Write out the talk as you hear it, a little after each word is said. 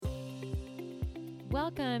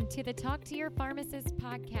Welcome to the Talk to Your Pharmacist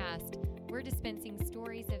podcast. We're dispensing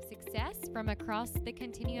stories of success from across the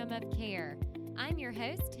continuum of care. I'm your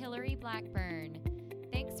host, Hillary Blackburn.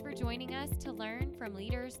 Thanks for joining us to learn from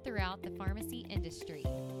leaders throughout the pharmacy industry.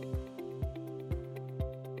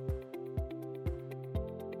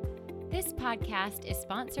 This podcast is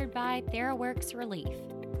sponsored by TheraWorks Relief.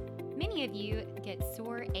 Many of you get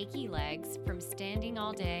sore, achy legs from standing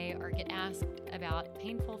all day or get asked about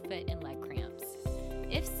painful foot and leg cramps.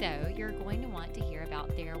 If so, you're going to want to hear about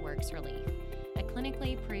TheraWorks Relief, a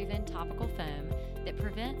clinically proven topical foam that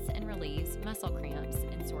prevents and relieves muscle cramps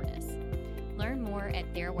and soreness. Learn more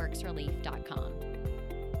at TheraWorksRelief.com.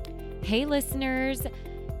 Hey listeners,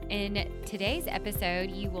 in today's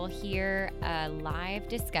episode, you will hear a live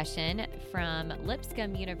discussion from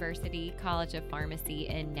Lipscomb University College of Pharmacy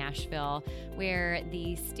in Nashville, where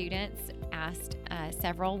the students asked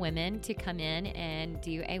several women to come in and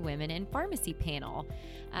do a Women in Pharmacy panel.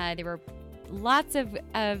 There were lots of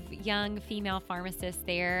young female pharmacists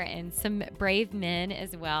there and some brave men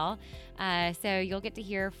as well. So you'll get to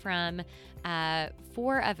hear from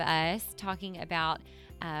four of us talking about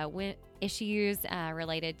issues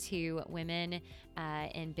related to women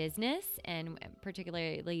in business and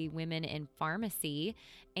particularly women in pharmacy.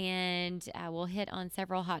 And we'll hit on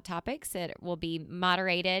several hot topics that will be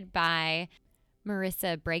moderated by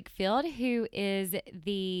Marissa Brakefield, who is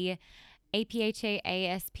the APHA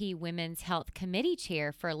ASP Women's Health Committee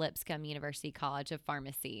Chair for Lipscomb University College of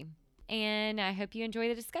Pharmacy. And I hope you enjoy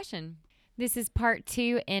the discussion. This is part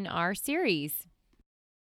 2 in our series.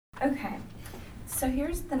 Okay, so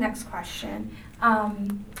here's the next question.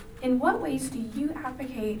 In what ways do you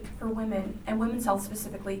advocate for women and women's health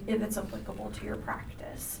specifically if it's applicable to your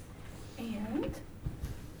practice? And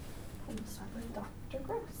we'll start with Dr.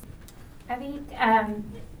 Gross. I think,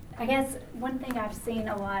 I guess one thing I've seen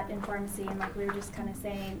a lot in pharmacy, and like we were just kind of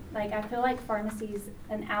saying, like I feel like pharmacy is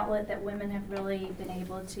an outlet that women have really been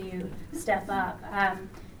able to step up.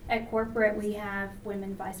 At corporate, we have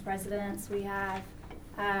women vice presidents. We have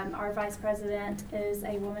our vice president is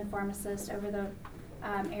a woman pharmacist over the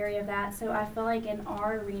area of that. So I feel like in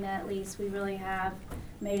our arena, at least, we really have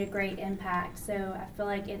made a great impact. So I feel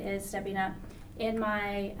like it is stepping up. In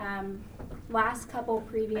my last couple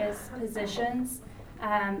previous positions,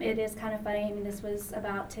 it is kind of funny. I mean, this was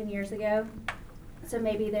about 10 years ago, so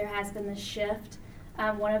maybe there has been this shift.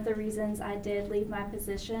 One of the reasons I did leave my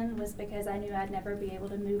position was because I knew I'd never be able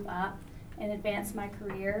to move up and advance my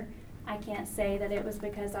career. I can't say that it was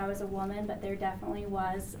because I was a woman, but there definitely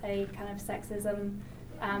was a kind of sexism,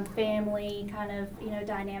 family kind of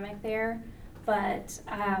dynamic there. But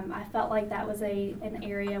I felt like that was an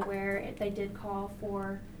area where they did call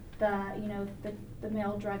for the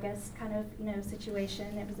male druggist kind of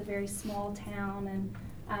situation. It was a very small town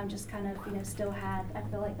and just kind of still had, I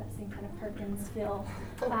feel like that same kind of Perkins feel,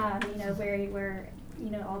 where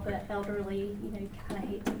all the elderly, you kind of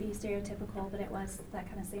hate to be stereotypical, but it was that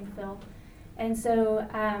kind of same feel. And so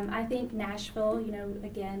I think Nashville,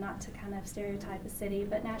 again, not to kind of stereotype a city,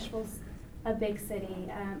 but Nashville's a big city.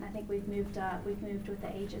 I think we've moved up, we've moved with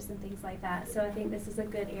the ages and things like that. So I think this is a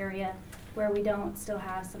good area where we don't still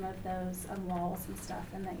have some of those walls and stuff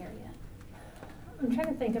in the area. I'm trying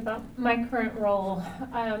to think about my current role.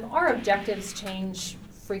 Our objectives change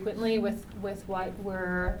frequently with what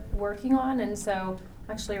we're working on, and so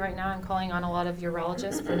actually right now I'm calling on a lot of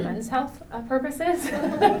urologists for men's health purposes,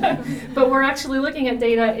 but we're actually looking at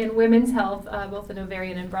data in women's health, both in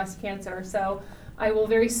ovarian and breast cancer. So I will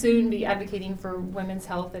very soon be advocating for women's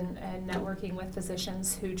health and networking with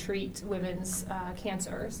physicians who treat women's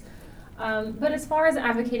cancers. But as far as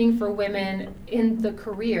advocating for women in the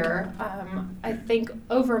career, I think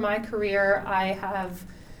over my career I have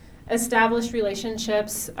established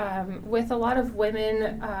relationships with a lot of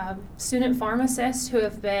women student pharmacists who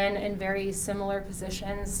have been in very similar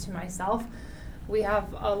positions to myself. We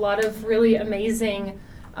have a lot of really amazing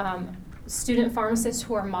student pharmacists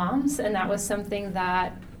who are moms, and that was something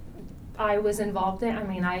that I was involved in. I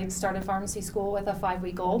mean, I started pharmacy school with a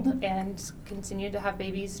 5-week-old and continued to have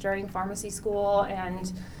babies during pharmacy school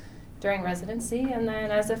and during residency and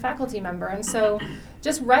then as a faculty member. And so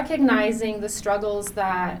just recognizing the struggles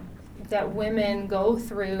that women go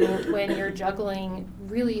through when you're juggling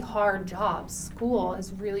really hard jobs. School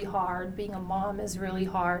is really hard. Being a mom is really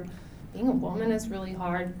hard. Being a woman is really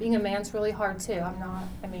hard. Being a man's really hard too.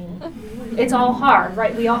 It's all hard,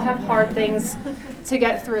 right? We all have hard things to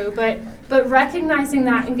get through, but recognizing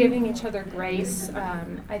that and giving each other grace,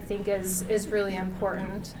 I think is really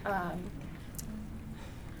important.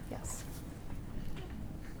 Yes.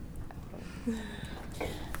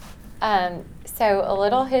 So a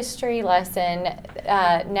little history lesson.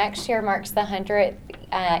 next year marks the 100th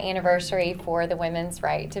anniversary for the women's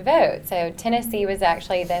right to vote. So Tennessee was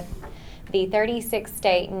actually the 36th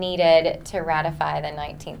state needed to ratify the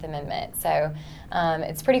 19th Amendment. So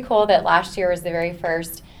it's pretty cool that last year was the very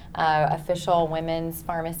first official Women's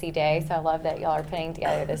Pharmacy Day. So I love that y'all are putting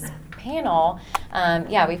together this panel.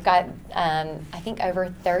 We've got, I think, over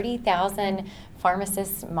 30,000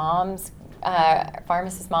 pharmacist moms in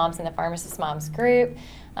the Pharmacist Moms group.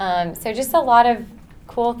 So just a lot of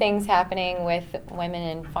cool things happening with women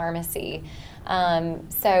in pharmacy.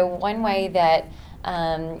 So one way that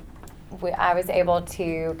I was able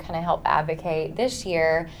to kind of help advocate this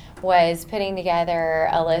year was putting together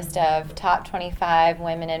a list of top 25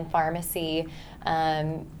 women in pharmacy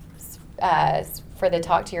for the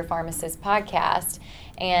Talk to Your Pharmacist podcast.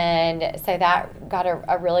 And so that got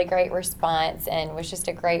a really great response and was just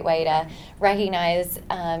a great way to recognize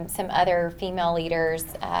some other female leaders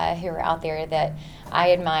who are out there that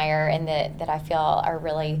I admire and that I feel are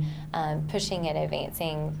really pushing and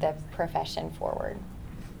advancing the profession forward.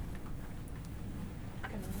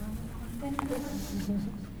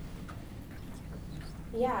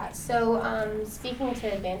 Yeah, so speaking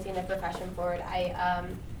to advancing the profession forward, I,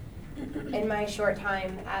 in my short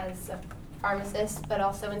time as a pharmacist, but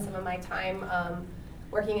also in some of my time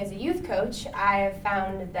working as a youth coach, I have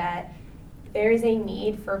found that there is a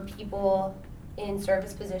need for people in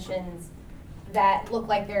service positions that look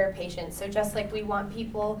like they're patients. So just like we want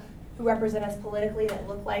people who represent us politically that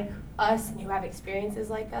look like us and who have experiences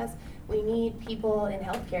like us, we need people in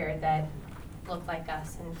healthcare that look like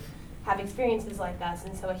us and have experiences like us.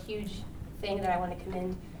 And so a huge thing that I want to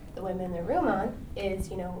commend the women in the room on is,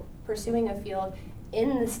 pursuing a field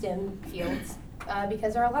in the STEM fields,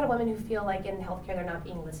 because there are a lot of women who feel like in healthcare they're not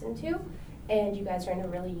being listened to, and you guys are in a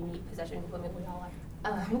really unique position, women we all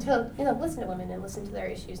are, to listen to women and listen to their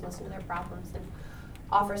issues and listen to their problems and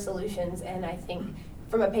offer solutions. And I think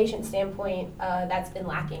from a patient standpoint, that's been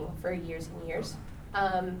lacking for years and years.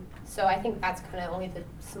 So I think that's kind of only the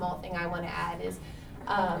small thing I want to add is,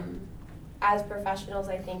 as professionals,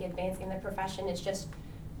 I think advancing the profession is just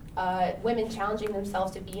women challenging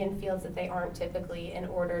themselves to be in fields that they aren't typically in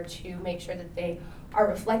order to make sure that they are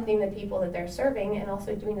reflecting the people that they're serving and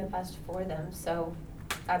also doing the best for them. So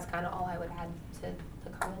that's kind of all I would add to the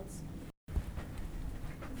comments.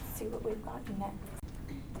 Let's see what we've got next.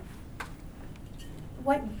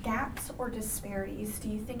 What gaps or disparities do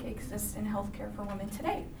you think exist in healthcare for women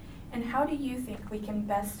today? And how do you think we can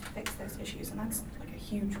best fix those issues? And that's like a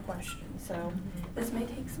huge question, so this may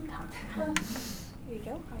take some time. Here you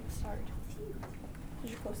go. I'll start with you.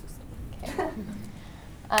 Who's your closest? Okay.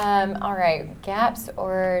 All right, gaps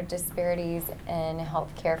or disparities in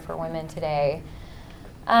healthcare for women today.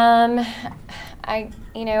 I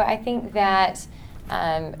think that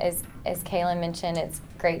as Kaylin mentioned, it's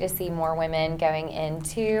great to see more women going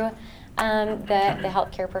into the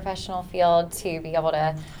healthcare professional field to be able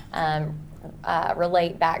to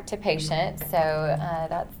relate back to patients. So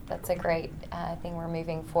that's a great thing. We're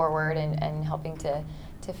moving forward and helping to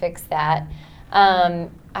fix that.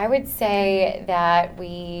 I would say that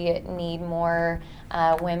we need more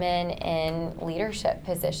women in leadership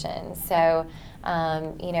positions. So,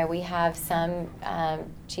 we have some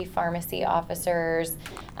chief pharmacy officers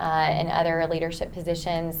and other leadership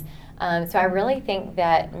positions. So I really think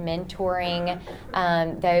that mentoring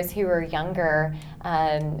those who are younger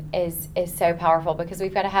is so powerful because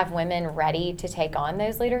we've got to have women ready to take on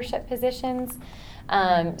those leadership positions.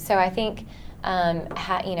 So I think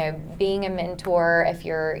being a mentor, if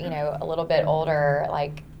you're a little bit older,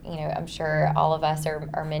 I'm sure all of us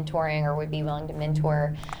are mentoring or would be willing to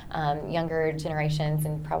mentor younger generations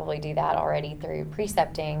and probably do that already through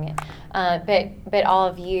precepting. But all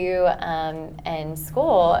of you in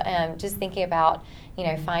school, just thinking about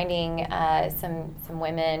finding some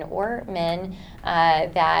women or men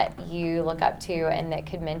that you look up to and that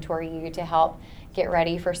could mentor you to help get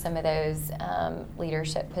ready for some of those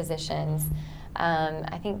leadership positions.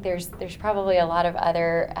 I think there's probably a lot of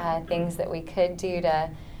other things that we could do to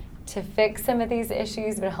fix some of these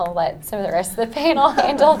issues, but I'll let some of the rest of the panel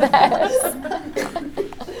handle those.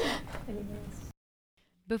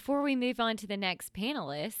 Before we move on to the next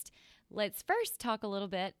panelist, let's first talk a little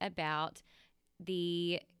bit about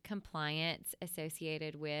the compliance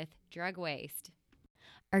associated with drug waste.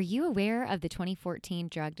 Are you aware of the 2014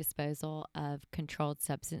 Drug Disposal of Controlled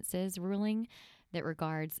Substances ruling that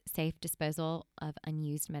regards safe disposal of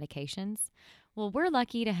unused medications? Well, we're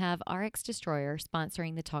lucky to have RX Destroyer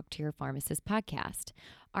sponsoring the Talk to Your Pharmacist podcast.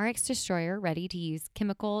 RX Destroyer ready-to-use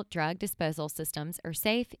chemical drug disposal systems are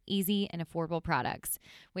safe, easy, and affordable products,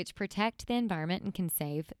 which protect the environment and can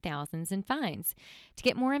save thousands in fines. To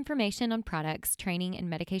get more information on products, training, and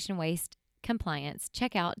medication waste compliance,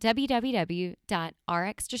 check out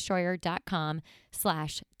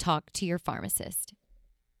www.rxdestroyer.com/talktoyourpharmacist.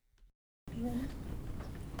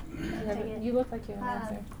 You look like you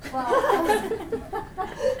have an answer. Well,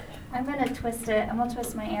 I'm going to twist it. I'm going to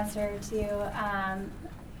twist my answer to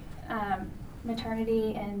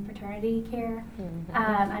maternity and paternity care.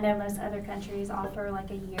 I know most other countries offer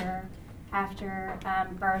like a year after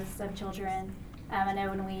births of children. I know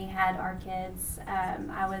when we had our kids,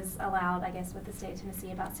 I was allowed, I guess with the state of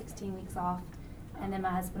Tennessee, about 16 weeks off. And then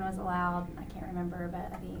my husband was allowed, I can't remember,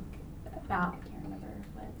 but I think about, I can't remember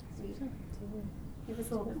what week. It was a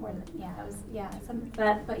little bit more than,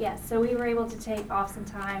 but yes, so we were able to take off some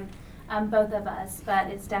time, both of us, but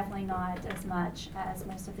it's definitely not as much as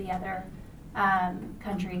most of the other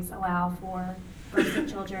countries allow for births of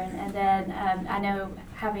children. And then I know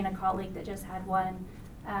having a colleague that just had one,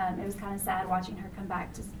 it was kind of sad watching her come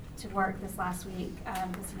back to work this last week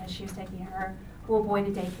because she was taking her little boy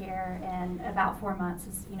to daycare, and about 4 months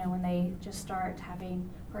is when they just start having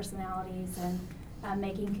personalities and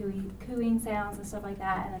making cooing sounds and stuff like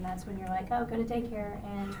that, and then that's when you're like, oh, go to daycare,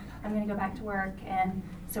 and I'm going to go back to work. And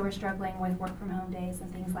so we're struggling with work from home days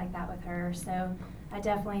and things like that with her. So I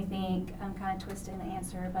definitely think I'm kind of twisting the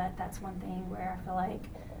answer, but that's one thing where I feel like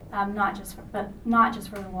not just for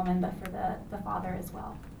the woman, but for the father as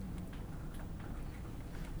well.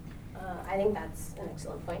 I think that's an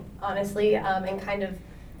excellent point, honestly, and kind of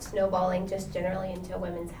snowballing just generally into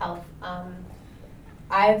women's health.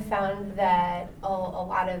 I've found that a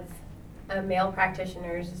lot of male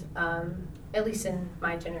practitioners, at least in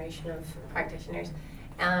my generation of practitioners,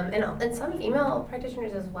 and some female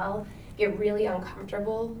practitioners as well, get really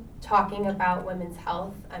uncomfortable talking about women's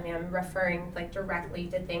health. I mean, I'm referring like directly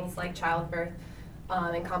to things like childbirth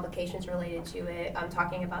and complications related to it. I'm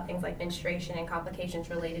talking about things like menstruation and complications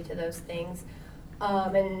related to those things,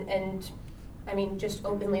 and I mean, just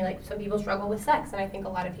openly, like, some people struggle with sex, and I think a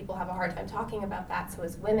lot of people have a hard time talking about that. So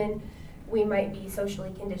as women, we might be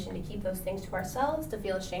socially conditioned to keep those things to ourselves, to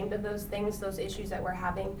feel ashamed of those things, those issues that we're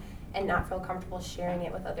having, and not feel comfortable sharing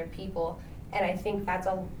it with other people. And I think that's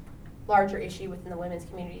a larger issue within the women's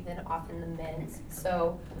community than often the men's.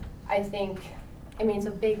 So I think, I mean, it's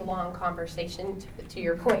a big, long conversation to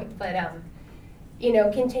your point, but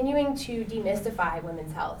continuing to demystify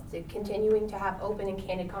women's health, to continuing to have open and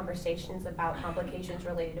candid conversations about complications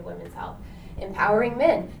related to women's health, empowering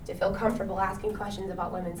men to feel comfortable asking questions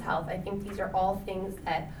about women's health. I think these are all things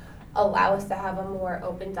that allow us to have a more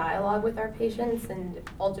open dialogue with our patients and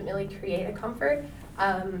ultimately create a comfort.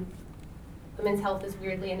 Women's health is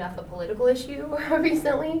weirdly enough a political issue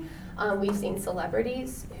recently. We've seen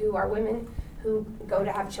celebrities who are women who go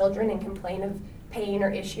to have children and complain of pain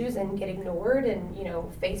or issues and get ignored and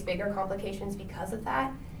face bigger complications because of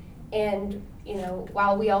that. And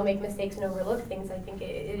while we all make mistakes and overlook things, I think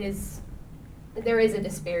there is a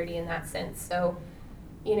disparity in that sense. So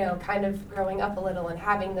kind of growing up a little and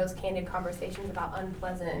having those candid conversations about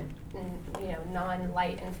unpleasant and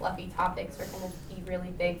non-light and fluffy topics are going to be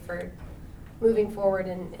really big for moving forward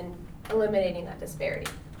and eliminating that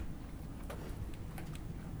disparity.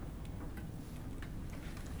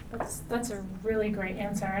 That's a really great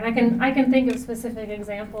answer, and I can think of specific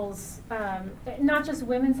examples, not just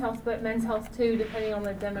women's health but men's health too, depending on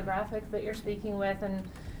the demographic that you're speaking with, and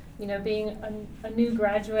being a new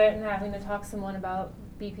graduate and having to talk to someone about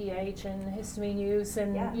BPH and histamine use,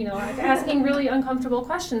 and asking really uncomfortable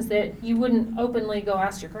questions that you wouldn't openly go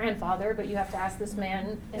ask your grandfather, but you have to ask this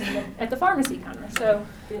man at the pharmacy counter. So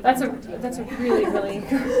that's a really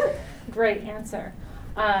great answer.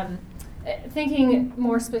 Thinking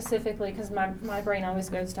more specifically, because my brain always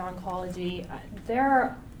goes to oncology,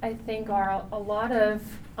 there I think are a lot of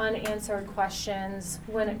unanswered questions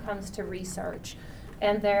when it comes to research,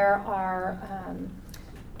 and there are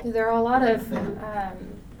a lot of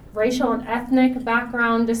racial and ethnic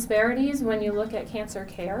background disparities when you look at cancer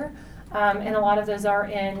care, and a lot of those are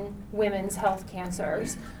in women's health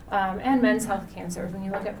cancers and men's health cancers. When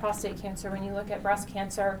you look at prostate cancer, when you look at breast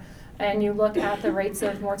cancer, and you look at the rates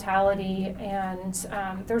of mortality, and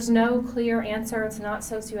there's no clear answer. It's not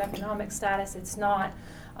socioeconomic status, it's not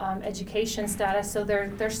education status, so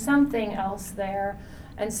there's something else there.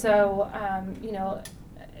 And so,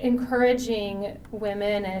 encouraging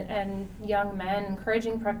women and young men,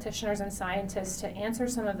 encouraging practitioners and scientists to answer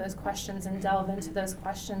some of those questions and delve into those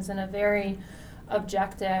questions in a very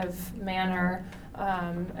objective manner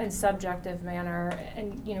and subjective manner,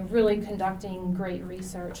 and really conducting great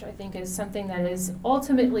research, I think, is something that is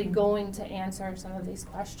ultimately going to answer some of these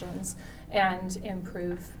questions and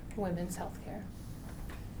improve women's health care.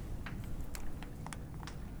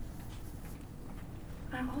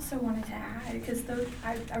 I also wanted to add, because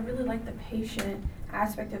I really like the patient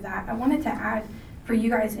aspect of that. I wanted to add for you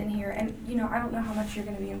guys in here, and I don't know how much you're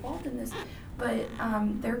going to be involved in this, but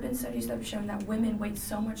there have been studies that have shown that women wait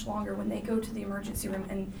so much longer when they go to the emergency room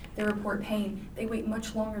and they report pain. They wait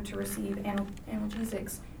much longer to receive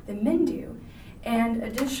analgesics than men do. And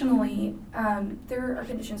additionally, there are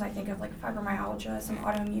conditions I think of like fibromyalgia, some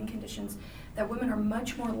autoimmune conditions, that women are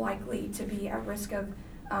much more likely to be at risk of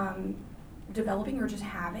developing or just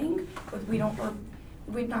having,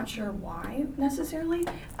 we're not sure why necessarily.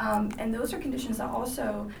 And those are conditions that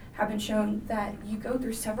also have been shown that you go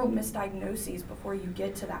through several misdiagnoses before you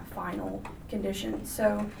get to that final condition.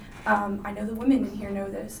 So I know the women in here know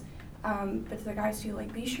this, but to the guys too,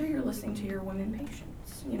 be sure you're listening to your women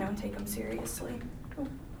patients, and take them seriously. Oh,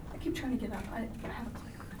 I keep trying to get up. I have a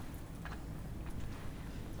clicker.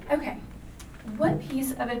 Okay. What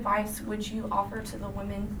piece of advice would you offer to the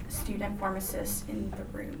women student pharmacists in the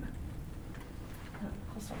room?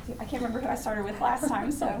 I'll start with you. I can't remember who I started with last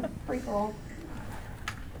time, so free for all.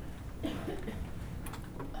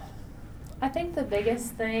 I think the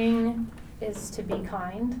biggest thing is to be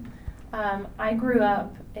kind. I grew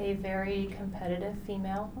up a very competitive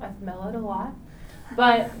female. I've mellowed a lot.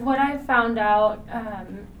 But what I found out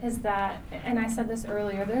is that, and I said this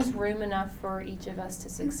earlier, there's room enough for each of us to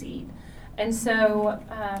succeed. And so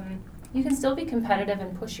you can still be competitive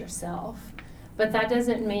and push yourself, but that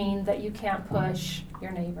doesn't mean that you can't push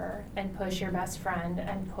your neighbor and push your best friend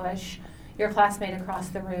and push your classmate across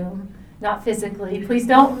the room. Not physically. Please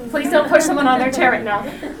don't push someone on their chair right now.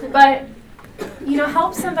 But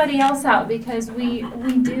help somebody else out, because we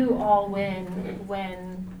do all win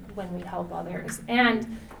when we help others.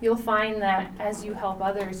 And you'll find that as you help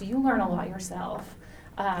others, you learn a lot yourself.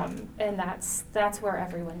 And that's where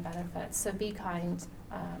everyone benefits. So be kind,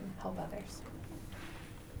 help others.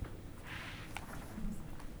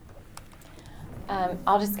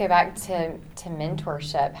 I'll just go back to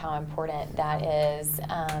mentorship, how important that is.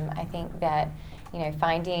 I think that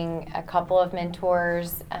finding a couple of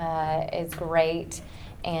mentors is great,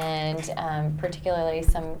 and particularly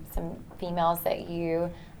some females that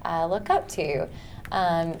you look up to.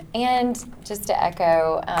 And just to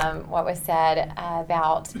echo what was said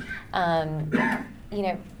about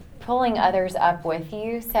pulling others up with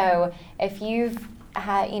you. So if you've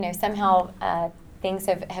had somehow things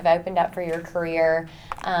have opened up for your career,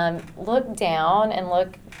 look down and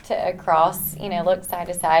look across, look side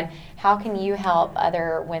to side. How can you help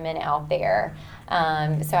other women out there?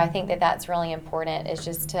 So I think that that's really important, is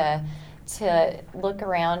just to look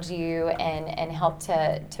around you and help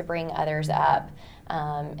to bring others up,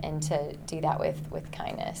 and to do that with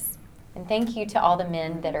kindness. And thank you to all the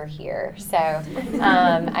men that are here. So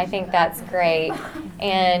I think that's great.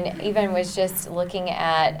 And even was just looking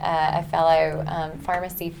at a fellow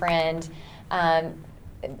pharmacy friend.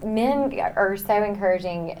 Men are so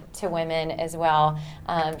encouraging to women as well.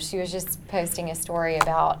 She was just posting a story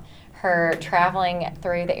about her traveling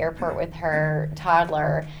through the airport with her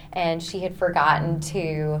toddler, and she had forgotten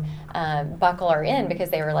to buckle her in because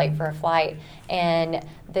they were late for a flight. And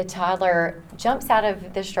the toddler jumps out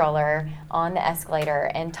of the stroller on the escalator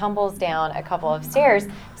and tumbles down a couple of stairs.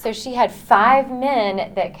 So she had 5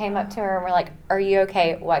 men that came up to her and were like, "Are you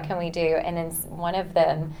okay? What can we do?" And then one of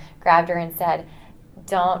them grabbed her and said,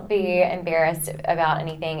 "Don't be embarrassed about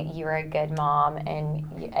anything. You're a good mom, and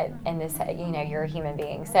this, you're a human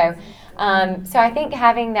being." So, so I think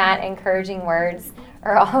having that encouraging words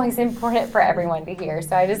are always important for everyone to hear.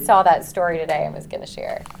 So I just saw that story today and was going to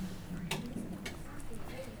share.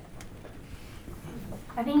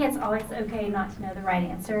 I think it's always okay not to know the right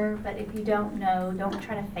answer, but if you don't know, don't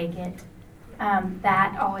try to fake it.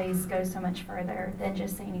 That always goes so much further than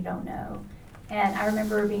just saying you don't know. And I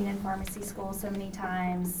remember being in pharmacy school so many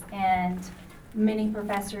times, and many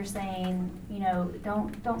professors saying,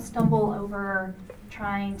 don't stumble over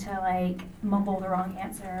trying to mumble the wrong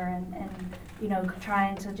answer and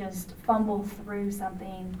trying to just fumble through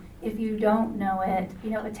something. If you don't know it,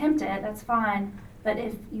 attempt it, that's fine. But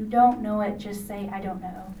if you don't know it, just say, "I don't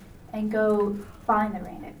know," and go find the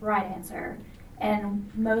right answer. And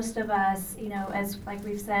most of us, as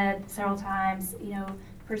we've said several times,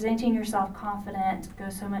 presenting yourself confident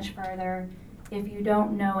goes so much further. If you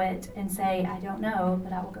don't know it and say, "I don't know,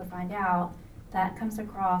 but I will go find out," that comes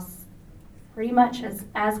across pretty much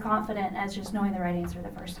as confident as just knowing the right answer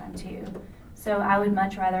the first time too. So I would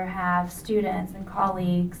much rather have students and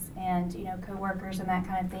colleagues and, coworkers and that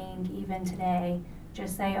kind of thing, even today,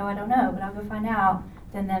 just say, oh, I don't know, but I'll go find out,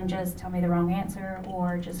 than them just tell me the wrong answer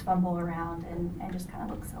or just fumble around and just kind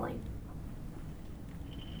of look silly.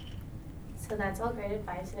 So that's all great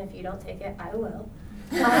advice, and if you don't take it, I will.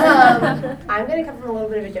 I'm going to come from a little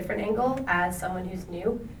bit of a different angle as someone who's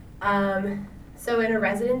new. So in a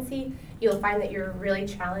residency, you'll find that you're really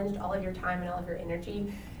challenged. All of your time and all of your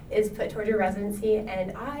energy is put toward your residency,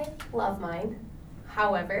 and I love mine.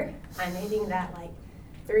 However, I'm hitting that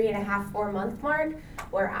 3.5, 4 month mark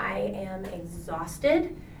where I am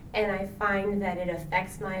exhausted, and I find that it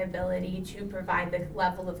affects my ability to provide the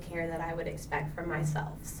level of care that I would expect from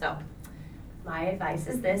myself. So my advice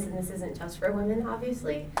is this, and this isn't just for women,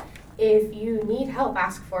 obviously. If you need help,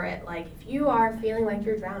 ask for it. If you are feeling like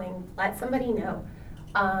you're drowning, let somebody know.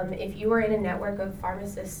 If you are in a network of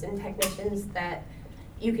pharmacists and technicians that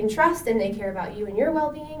you can trust and they care about you and your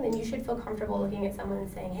well-being, then you should feel comfortable looking at someone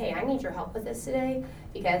and saying, hey, I need your help with this today,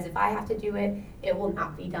 because if I have to do it, it will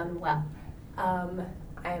not be done well. I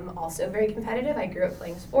am also very competitive. I grew up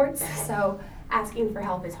playing sports, so asking for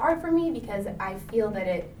help is hard for me because I feel that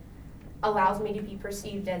it allows me to be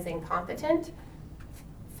perceived as incompetent.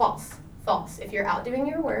 False. If you're out doing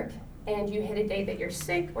your work and you hit a day that you're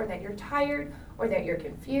sick or that you're tired or that you're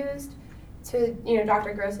confused, to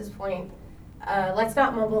Dr. Gross's point, let's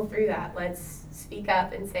not mumble through that. Let's speak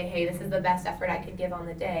up and say, hey, this is the best effort I could give on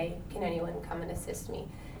the day. Can anyone come and assist me?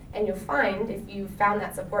 And you'll find, if you found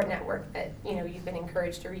that support network that you've been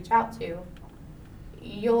encouraged to reach out to,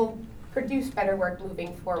 you'll produce better work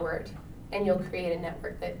moving forward, and you'll create a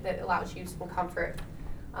network that allows you some comfort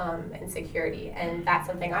and security. And that's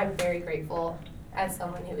something I'm very grateful as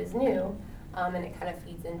someone who is new, and it kind of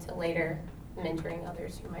feeds into later mentoring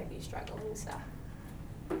others who might be struggling. So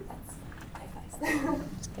that's my advice.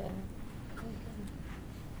 That's good.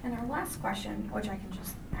 And our last question, which I can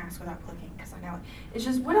just ask without clicking because I know it, is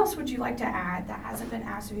just what else would you like to add that hasn't been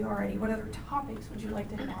asked of you already? What other topics would you like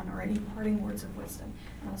to hit on, or any parting words of wisdom?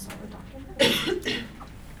 And I'll start with Dr.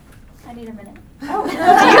 I need a minute. Oh,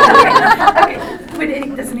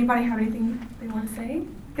 okay. Does anybody have anything they want to say?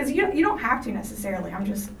 Because you don't have to necessarily. I'm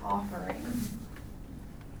just offering.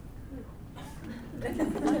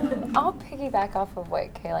 I'll piggyback off of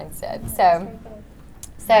what Kaylin said.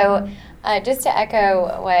 So just to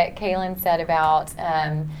echo what Kaylin said about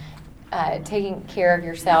taking care of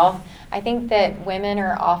yourself, I think that women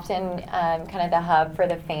are often kind of the hub for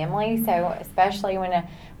the family. So especially when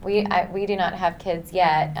we do not have kids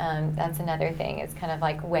yet, that's another thing. It's kind of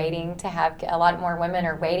like waiting to have, a lot more women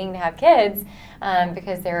are waiting to have kids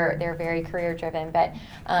because they're very career driven. But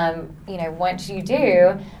once you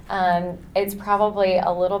do, it's probably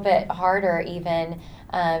a little bit harder even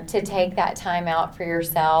to take that time out for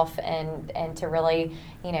yourself and to really,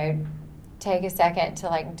 take a second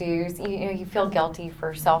to do, you feel guilty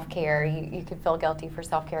for self-care. You could feel guilty for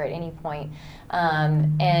self-care at any point.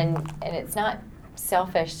 And it's not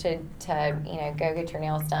selfish to go get your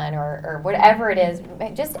nails done or whatever it is,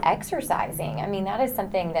 just exercising. I mean, that is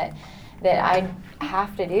something that I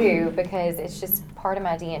have to do because it's just part of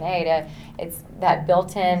my DNA. It's that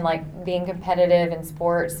built-in, being competitive in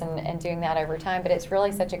sports and doing that over time. But it's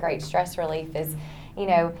really such a great stress relief is,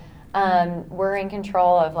 we're in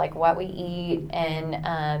control of what we eat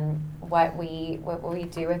and what we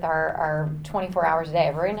do with our 24 hours a day.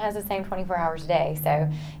 Everyone has the same 24 hours a day. So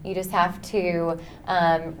you just have to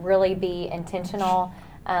really be intentional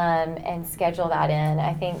and schedule that in.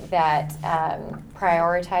 I think that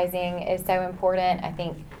prioritizing is so important. I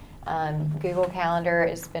think Google Calendar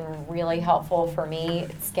has been really helpful for me,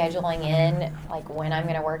 scheduling in when I'm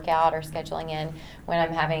going to work out, or scheduling in when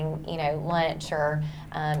I'm having lunch, or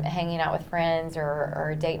hanging out with friends,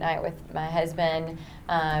 or a date night with my husband,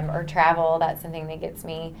 or travel. That's something that gets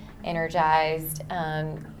me energized.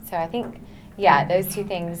 So I think, those two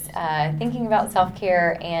things, thinking about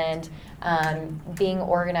self-care and being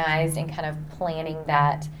organized and kind of planning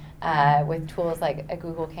that with tools like a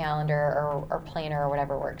Google Calendar or Planner or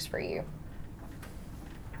whatever works for you.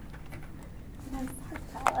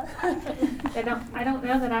 I don't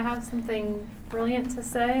know that I have something brilliant to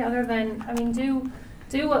say other than,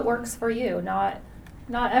 do what works for you. Not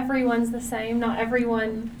everyone's the same. Not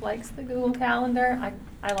everyone likes the Google Calendar.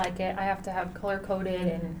 I like it. I have to have color coded,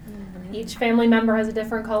 and each family member has a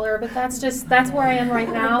different color, but that's where I am right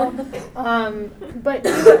now. But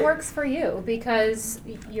do what works for you, because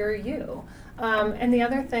you're you. And the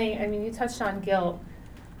other thing, you touched on guilt.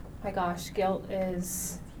 My gosh, guilt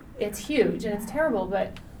it's huge and it's terrible,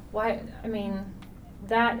 but why,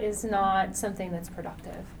 that is not something that's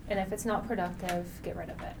productive. And if it's not productive, get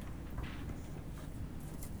rid of it.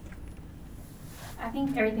 I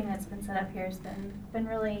think everything that's been set up here has been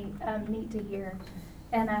really neat to hear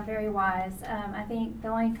and very wise. I think the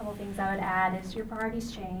only couple things I would add is your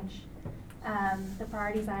priorities change. The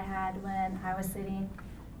priorities I had when I was sitting,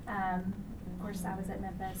 of course I was at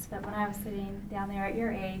Memphis, but when I was sitting down there at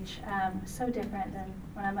your age, so different than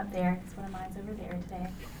when I'm up there, because one of mine's over there today.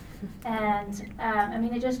 And I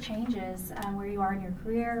mean, it just changes where you are in your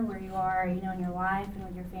career, where you are, in your life and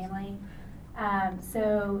with your family.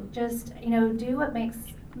 So just, do what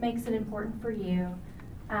makes it important for you.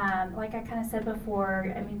 Like I kind of said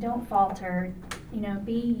before, I mean, don't falter,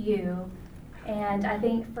 be you. And I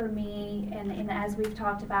think for me, and as we've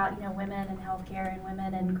talked about, women in healthcare and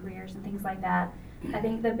women in careers and things like that, I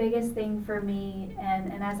think the biggest thing for me,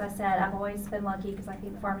 and as I said, I've always been lucky because I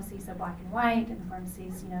think pharmacy is so black and white, and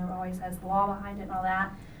pharmacies, always has the law behind it and all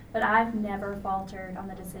that, but I've never faltered on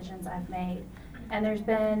the decisions I've made. And there's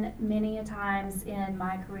been many a times in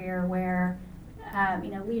my career where,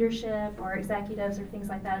 leadership or executives or things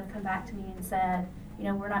like that have come back to me and said,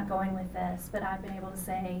 we're not going with this, but I've been able to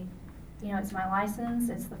say, it's my license,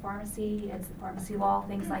 it's the pharmacy law,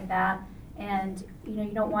 things like that. And,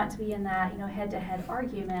 you don't want to be in that, head-to-head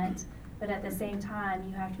argument, but at the same time,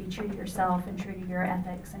 you have to be true to yourself and true to your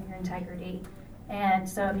ethics and your integrity. And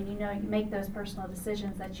so, I mean, you make those personal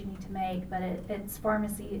decisions that you need to make, but it's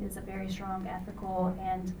pharmacy is a very strong ethical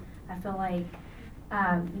and I feel like,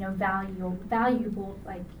 valuable,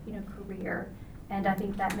 career. And I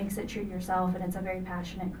think that makes it true to yourself, and it's a very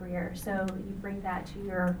passionate career. So you bring that to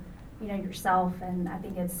your, yourself, and I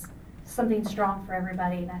think it's something strong for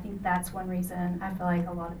everybody, and I think that's one reason I feel like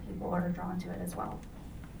a lot of people are drawn to it as well.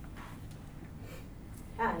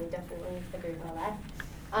 Yeah, I definitely agree with all that.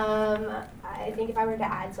 I think if I were to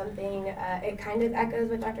add something, it kind of echoes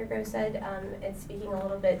what Dr. Gross said. It's speaking a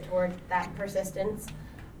little bit toward that persistence.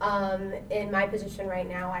 In my position right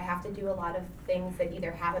now, I have to do a lot of things that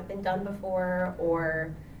either haven't been done before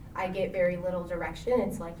or I get very little direction.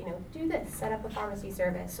 It's like, do this, set up a pharmacy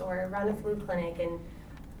service or run a flu clinic, and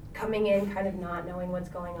coming in kind of not knowing what's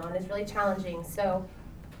going on is really challenging. So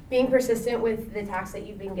being persistent with the tasks that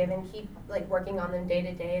you've been given, keep working on them day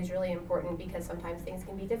to day is really important, because sometimes things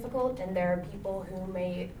can be difficult and there are people who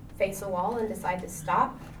may face a wall and decide to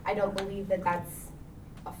stop. I don't believe that that's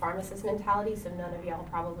a pharmacist mentality, so none of y'all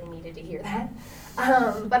probably needed to hear that.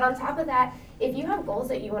 But on top of that, if you have goals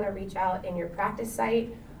that you want to reach out in your practice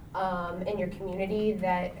site, in your community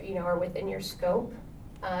that are within your scope,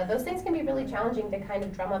 those things can be really challenging to kind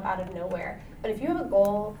of drum up out of nowhere. But if you have a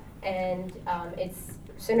goal and it's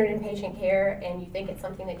centered in patient care and you think it's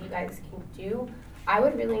something that you guys can do, I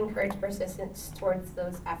would really encourage persistence towards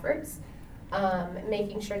those efforts.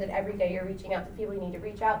 Making sure that every day you're reaching out to people you need to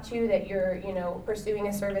reach out to, that you're pursuing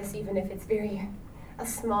a service even if it's very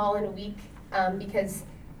small and weak, because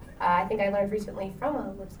I think I learned recently from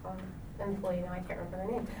a Lipscomb employee, now I can't remember her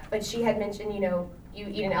name, but she had mentioned you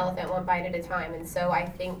eat an elephant one bite at a time. And so I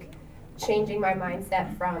think changing my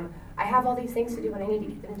mindset from I have all these things to do and I need to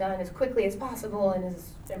get them done as quickly as possible and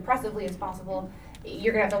as impressively as possible,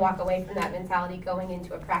 you're going to have to walk away from that mentality going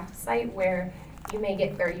into a practice site where you may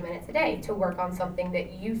get 30 minutes a day to work on something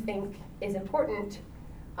that you think is important,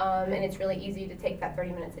 and it's really easy to take that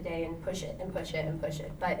 30 minutes a day and push it and push it and push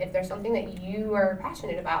it. But if there's something that you are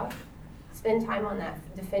passionate about, spend time on that.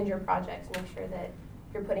 Defend your projects. Make sure that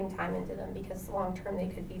you're putting time into them, because long term they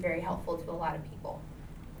could be very helpful to a lot of people.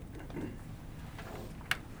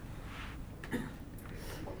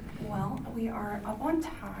 Well, we are up on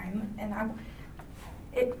time, and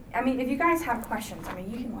if you guys have questions, you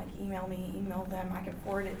can email me, email them, I can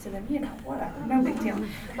forward it to them, whatever, no big deal.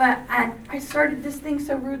 But I started this thing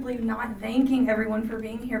so rudely, not thanking everyone for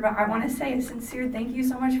being here, but I want to say a sincere thank you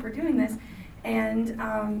so much for doing this, and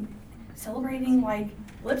celebrating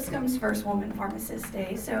Lipscomb's first Woman Pharmacist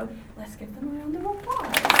Day, so let's give them a round of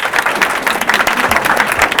applause.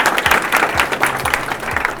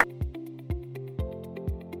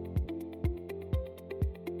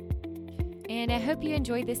 And I hope you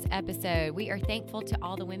enjoyed this episode. We are thankful to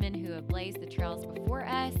all the women who have blazed the trails before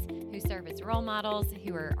us, who serve as role models,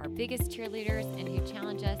 who are our biggest cheerleaders, and who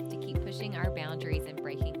challenge us to keep pushing our boundaries and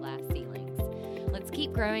breaking glass ceilings. Let's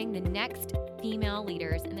keep growing the next female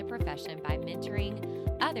leaders in the profession by mentoring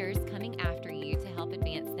others coming after you to help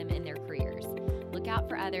advance them in their careers. Look out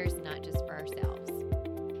for others, not just for ourselves.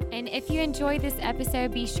 And if you enjoyed this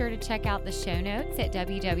episode, be sure to check out the show notes at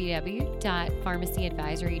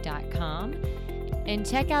www.pharmacyadvisory.com and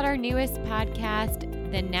check out our newest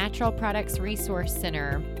podcast, the Natural Products Resource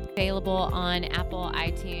Center, available on Apple,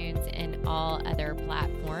 iTunes, and all other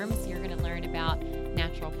platforms. You're going to learn about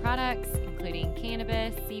natural products, including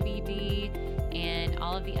cannabis, CBD, and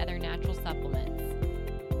all of the other natural supplements.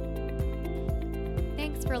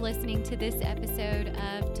 for listening to this episode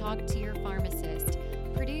of Talk to Your Pharmacist,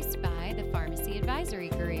 produced by the Pharmacy Advisory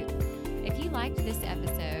Group. If you liked this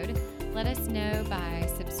episode, let us know by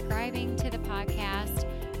subscribing to the podcast,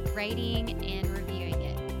 rating, and reviewing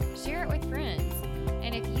it. Share it with friends.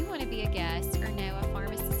 And if you want to be a guest or know a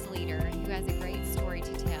pharmacist leader who has a great story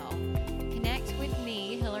to tell, connect with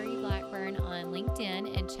me, Hillary Blackburn, on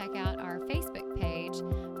LinkedIn and check out our Facebook page,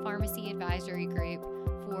 Pharmacy Advisory Group,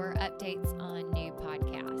 for updates on new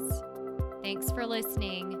podcasts. Thanks for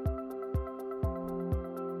listening.